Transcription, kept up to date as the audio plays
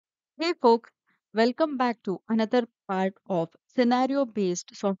Hey folks, welcome back to another part of scenario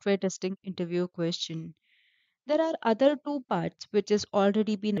based software testing interview question. There are other two parts which is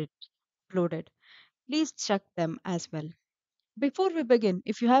already been uploaded. Please check them as well. Before we begin,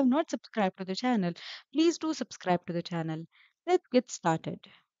 if you have not subscribed to the channel, please do subscribe to the channel. Let's get started.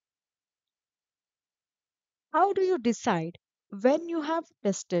 How do you decide when you have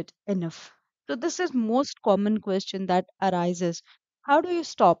tested enough? So this is most common question that arises. How do you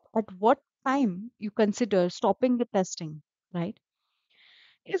stop? At what time you consider stopping the testing, right?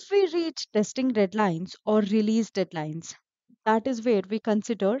 If we reach testing deadlines or release deadlines, that is where we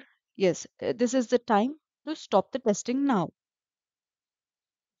consider, yes, this is the time to stop the testing now.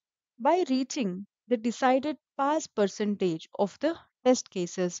 By reaching the decided pass percentage of the test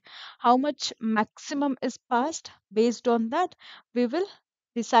cases, how much maximum is passed, based on that, we will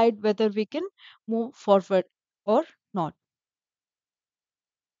decide whether we can move forward or not.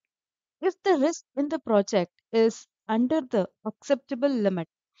 If the risk in the project is under the acceptable limit,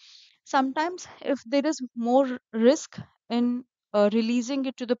 sometimes if there is more risk in releasing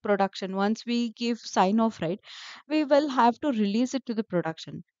it to the production, once we give sign off, right, we will have to release it to the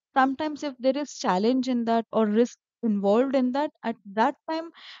production. Sometimes if there is challenge in that or risk involved in that, at that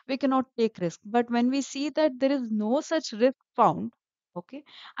time we cannot take risk. But when we see that there is no such risk found, okay,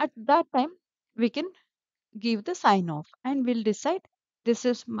 at that time we can give the sign off and we'll decide this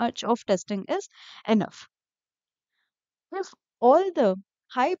is much of testing is enough. If all the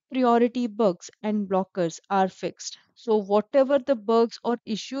high priority bugs and blockers are fixed, so whatever the bugs or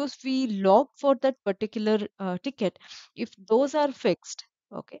issues we log for that particular ticket, if those are fixed,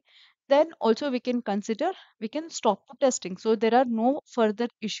 okay, then also we can consider we can stop the testing. So there are no further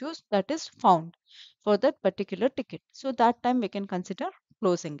issues that is found for that particular ticket. So that time we can consider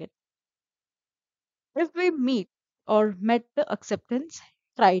closing it. If we meet or met the acceptance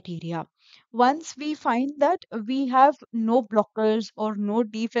criteria, once we find that we have no blockers or no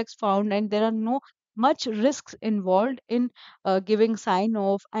defects found and there are no much risks involved in giving sign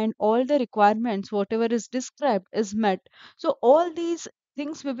off and all the requirements whatever is described is met, so all these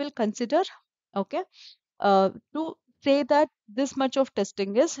things we will consider, okay, to say that this much of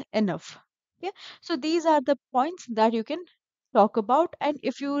testing is enough. Okay, so these are the points that you can talk about, and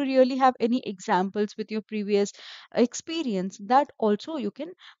if you really have any examples with your previous experience, that also you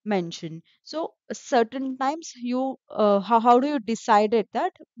can mention. So certain times you how do you decide it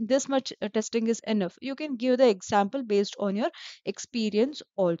that this much testing is enough? You can give the example based on your experience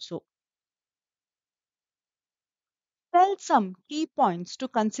also. Tell some key points to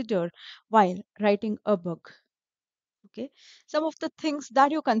consider while writing a bug. Okay, some of the things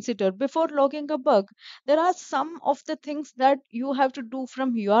that you consider before logging a bug, there are some of the things that you have to do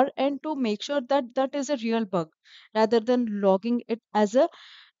from your end to make sure that that is a real bug rather than logging it as a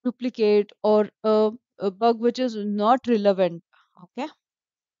duplicate or a bug which is not relevant. Okay,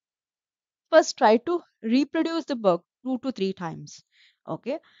 first try to reproduce the bug 2 to 3 times.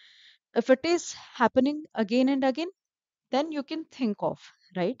 Okay, if it is happening again and again, then you can think of,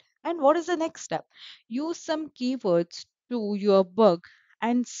 right? And what is the next step? Use some keywords to your bug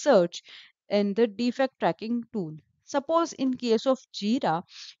and search in the defect tracking tool. Suppose in case of Jira,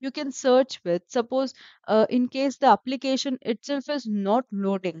 you can search with, suppose in case the application itself is not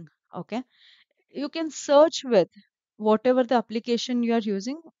loading, okay, you can search with whatever the application you are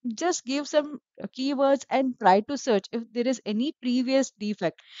using. Just give some keywords and try to search if there is any previous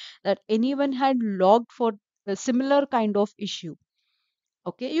defect that anyone had logged for a similar kind of issue.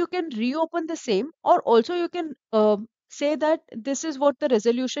 Okay, you can reopen the same, or also you can say that this is what the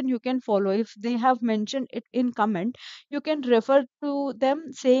resolution you can follow. If they have mentioned it in comment, you can refer to them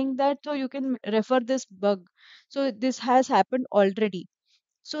saying that, so you can refer this bug, so this has happened already,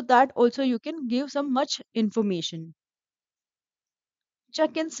 so that also you can give some much information.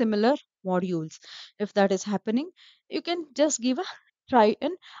 Check in similar modules. If that is happening, you can just give a try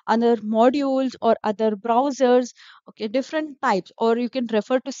in other modules or other browsers, okay, different types, or you can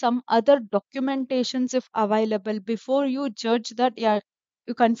refer to some other documentations if available before you judge that, yeah,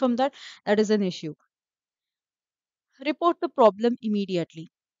 you confirm that that is an issue. Report the problem immediately.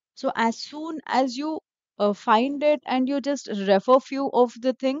 So as soon as you find it and you just refer few of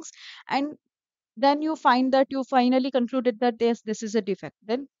the things, and then you find that you finally concluded that yes, this is a defect,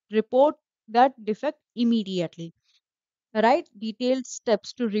 then report that defect immediately. Write detailed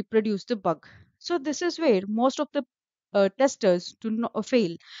steps to reproduce the bug. So this is where most of the testers do not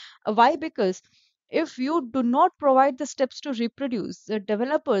fail. Why? Because if you do not provide the steps to reproduce, the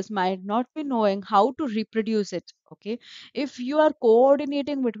developers might not be knowing how to reproduce it. Okay, if you are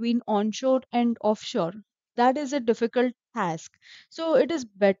coordinating between onshore and offshore, that is a difficult task. So it is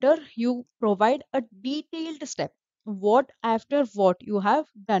better you provide a detailed step, what after what you have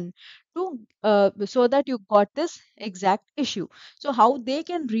done to so that you got this exact issue, so how they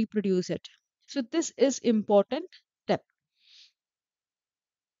can reproduce it. So this is important step.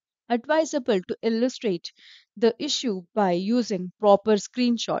 Advisable to illustrate the issue by using proper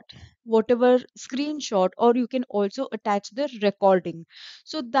screenshot, whatever screenshot, or you can also attach the recording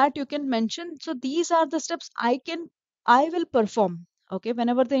so that you can mention, so these are the steps I will perform, okay,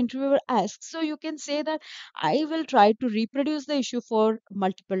 whenever the interviewer asks. So you can say that I will try to reproduce the issue for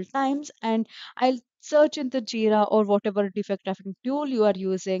multiple times, and I'll search in the Jira or whatever defect tracking tool you are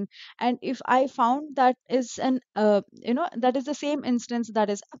using, and if I found that is an that is the same instance that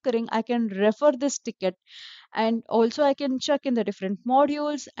is occurring, I can refer this ticket, and also I can check in the different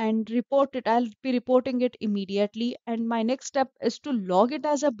modules and report it. I'll be reporting it immediately, and my next step is to log it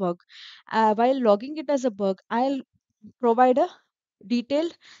as a bug. While logging it as a bug, I'll provide a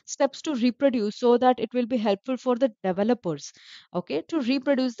detailed steps to reproduce so that it will be helpful for the developers, okay, to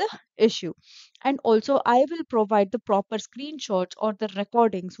reproduce the issue. And also I will provide the proper screenshots or the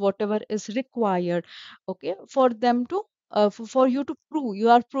recordings, whatever is required, okay, for them to for you to prove, you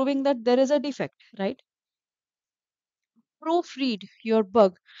are proving that there is a defect, right? Proofread your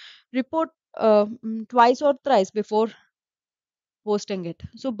bug report twice or thrice before posting it.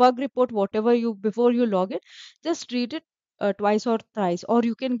 So bug report, whatever you before you log it, just read it twice or thrice, or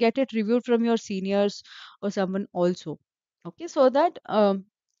you can get it reviewed from your seniors or someone also. Okay, so that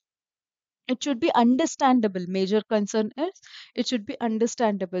it should be understandable. Major concern is it should be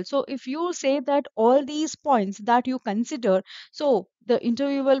understandable. So if you say that all these points that you consider, so the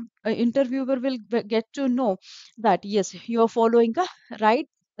interviewer will get to know that yes, you are following a right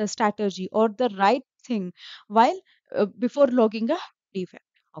strategy or the right thing while before logging a defect.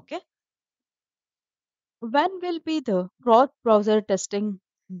 Okay, when will be the cross browser testing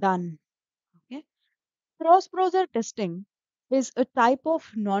done? Okay, cross browser testing is a type of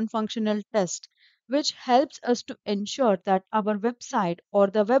non functional test which helps us to ensure that our website or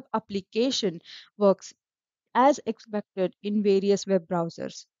the web application works as expected in various web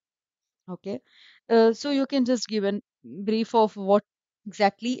browsers. Okay, so you can just give a brief of what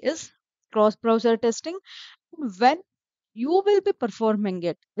exactly is cross browser testing, when you will be performing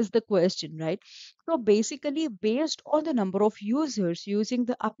it is the question, right? So basically, based on the number of users using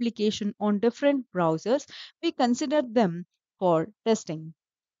the application on different browsers, we consider them for testing.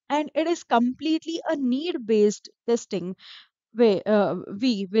 And it is completely a need based testing way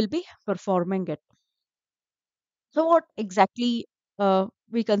we will be performing it. So what exactly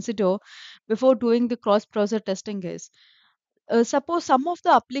we consider before doing the cross browser testing is, suppose some of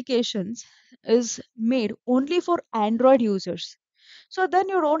the applications is made only for Android users, so then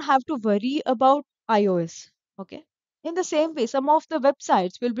you don't have to worry about iOS. Okay, in the same way, some of the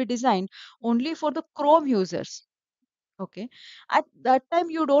websites will be designed only for the Chrome users. Okay, at that time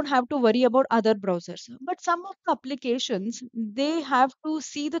you don't have to worry about other browsers, but some of the applications they have to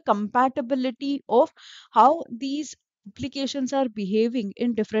see the compatibility of how these applications are behaving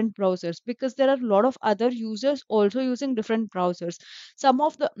in different browsers, because there are a lot of other users also using different browsers. Some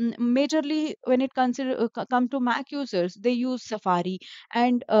of the majorly when it come to Mac users, they use Safari,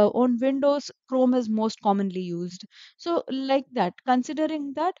 and on Windows Chrome is most commonly used. So like that,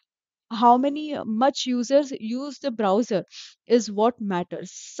 considering that how many much users use the browser is what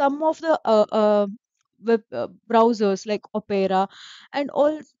matters. Some of the web browsers like Opera and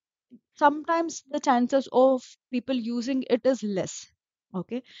all, sometimes the chances of people using it is less.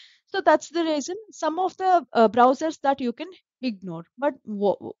 Okay, so that's the reason some of the browsers that you can ignore, but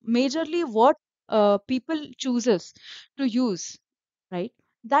majorly what people chooses to use, right,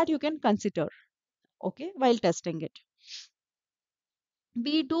 that you can consider, okay, while testing it.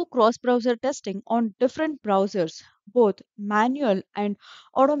 We do cross browser testing on different browsers, both manual and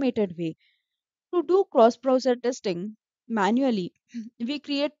automated way. To do cross browser testing manually, we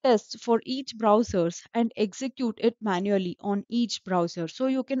create tests for each browsers and execute it manually on each browser. So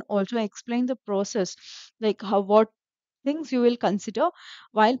you can also explain the process, like how what things you will consider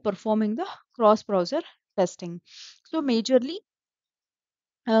while performing the cross browser testing. So majorly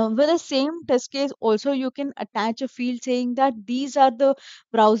with the same test case, also you can attach a field saying that these are the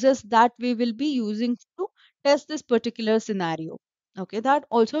browsers that we will be using to test this particular scenario. Okay, that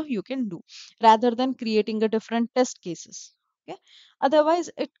also you can do rather than creating a different test cases. Okay, otherwise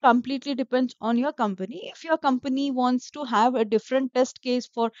it completely depends on your company. If your company wants to have a different test case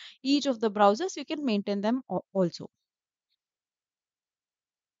for each of the browsers, you can maintain them also.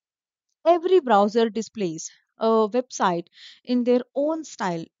 Every browser displays a website in their own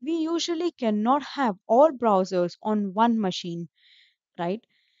style, we usually cannot have all browsers on one machine, right?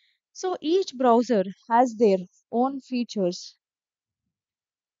 So each browser has their own features,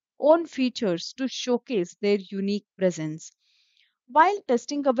 own features to showcase their unique presence. While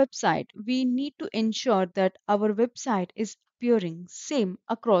testing a website, we need to ensure that our website is appearing same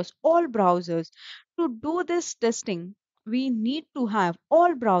across all browsers. To do this testing, we need to have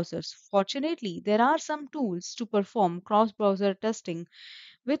all browsers. Fortunately, there are some tools to perform cross-browser testing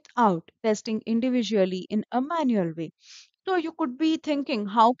without testing individually in a manual way. So you could be thinking,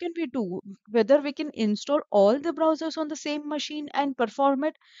 how can we do whether we can install all the browsers on the same machine and perform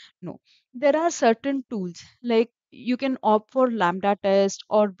it? No, there are certain tools like you can opt for Lambda test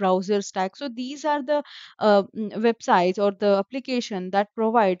or browser stack. So these are the websites or the application that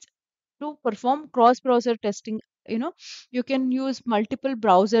provides to perform cross browser testing. You know, you can use multiple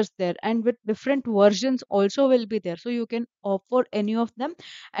browsers there, and with different versions also will be there, so you can opt for any of them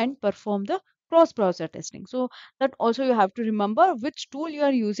and perform the cross browser testing. So that also you have to remember which tool you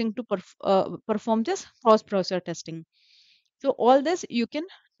are using to perform this cross browser testing. So all this you can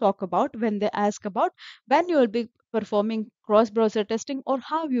talk about when they ask about when you will be performing cross browser testing or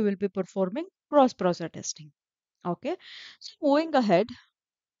how you will be performing cross browser testing. Okay, so moving ahead,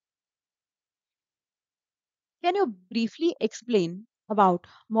 can you briefly explain about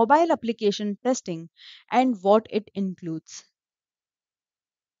mobile application testing and what it includes?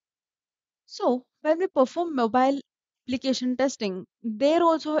 So, when we perform mobile application testing, there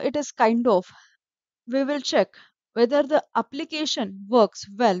also it is kind of we will check whether the application works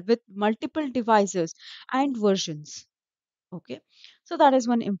well with multiple devices and versions. Okay, so that is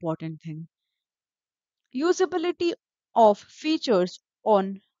one important thing. Usability of features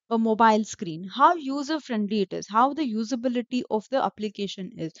on a mobile screen, how user friendly it is, how the usability of the application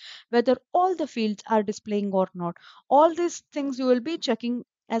is, whether all the fields are displaying or not. All these things you will be checking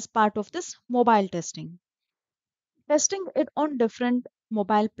as part of this mobile testing. Testing it on different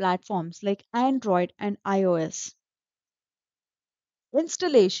mobile platforms like Android and iOS.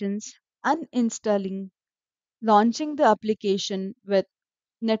 Installations, uninstalling, launching the application with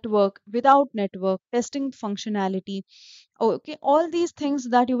network, without network, testing functionality. Okay, all these things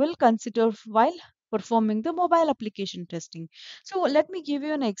that you will consider while performing the mobile application testing. So let me give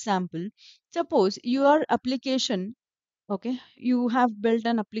you an example. Suppose your application, okay, you have built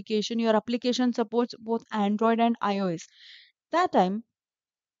an application, your application supports both Android and iOS. That time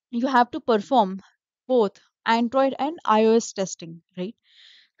you have to perform both Android and iOS testing, right?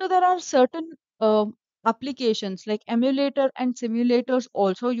 So there are certain applications like emulator and simulators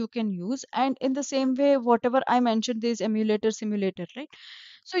also you can use, and in the same way, whatever I mentioned, this emulator simulator, right?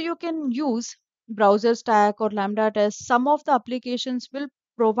 So you can use browser stack or Lambda test. Some of the applications will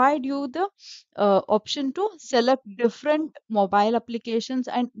provide you the option to select different mobile applications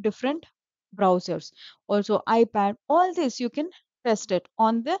and different browsers. Also, iPad, all this you can test it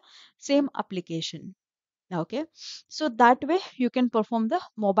on the same application. Okay, so that way you can perform the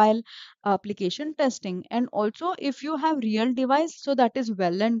mobile application testing. And also, if you have real device, so that is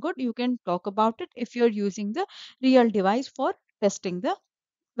well and good. You can talk about it if you're using the real device for testing the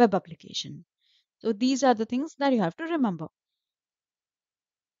web application. So these are the things that you have to remember.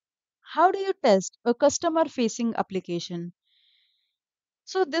 How do you test a customer facing application?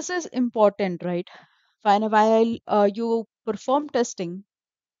 So this is important, right? While you perform testing,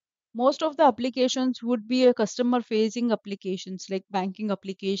 most of the applications would be a customer facing applications like banking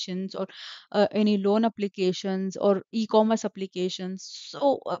applications or any loan applications or e-commerce applications.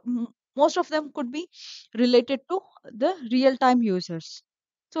 So most of them could be related to the real time users.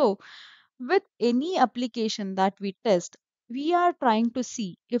 So with any application that we test, we are trying to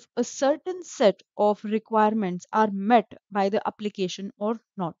see if a certain set of requirements are met by the application or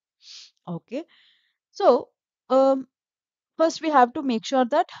not. Okay, so um, first we have to make sure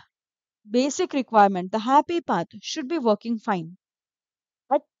that basic requirement, the happy path should be working fine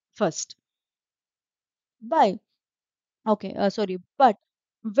at first. By okay, sorry, but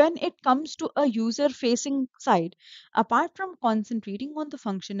when it comes to a user facing side, apart from concentrating on the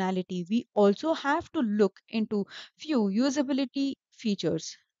functionality, we also have to look into few usability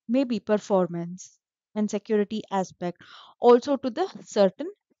features, maybe performance and security aspect, also to the certain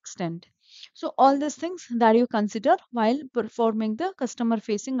extent. So all these things that you consider while performing the customer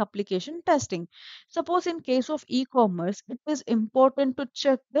facing application testing. Suppose in case of e-commerce, it is important to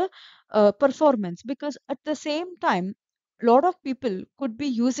check the performance, because at the same time lot of people could be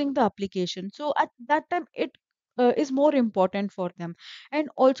using the application. So at that time it is more important for them. And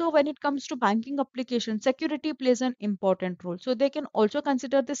also when it comes to banking application, security plays an important role, so they can also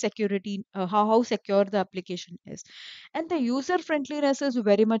consider the security, how secure the application is. And the user friendliness is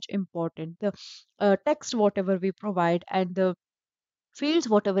very much important. The text whatever we provide and the fields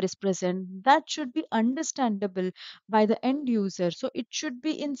whatever is present, that should be understandable by the end user, so it should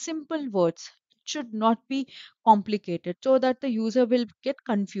be in simple words, it should not be complicated so that the user will get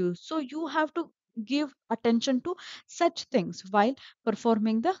confused. So you have to give attention to such things while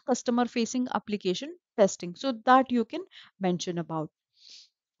performing the customer facing application testing, so that you can mention about.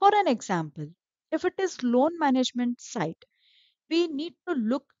 For an example, if it is loan management site, we need to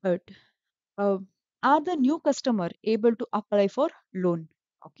look at, uh, are the new customer able to apply for loan?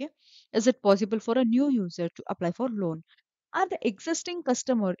 Okay, is it possible for a new user to apply for loan? Are the existing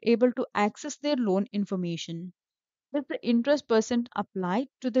customer able to access their loan information? Is the interest percent applied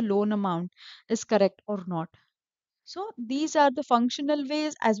to the loan amount is correct or not? So these are the functional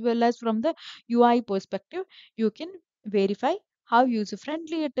ways, as well as from the UI perspective, you can verify how user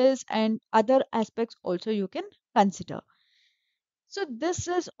friendly it is, and other aspects also you can consider. So this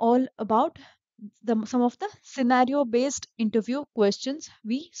is all about some of the scenario based interview questions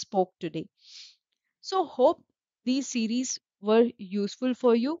we spoke today. So hope these series were useful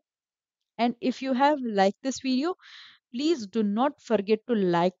for you. And if you have liked this video, please do not forget to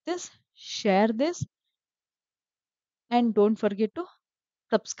like this, share this, and don't forget to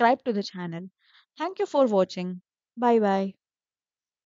subscribe to the channel. Thank you for watching. Bye bye.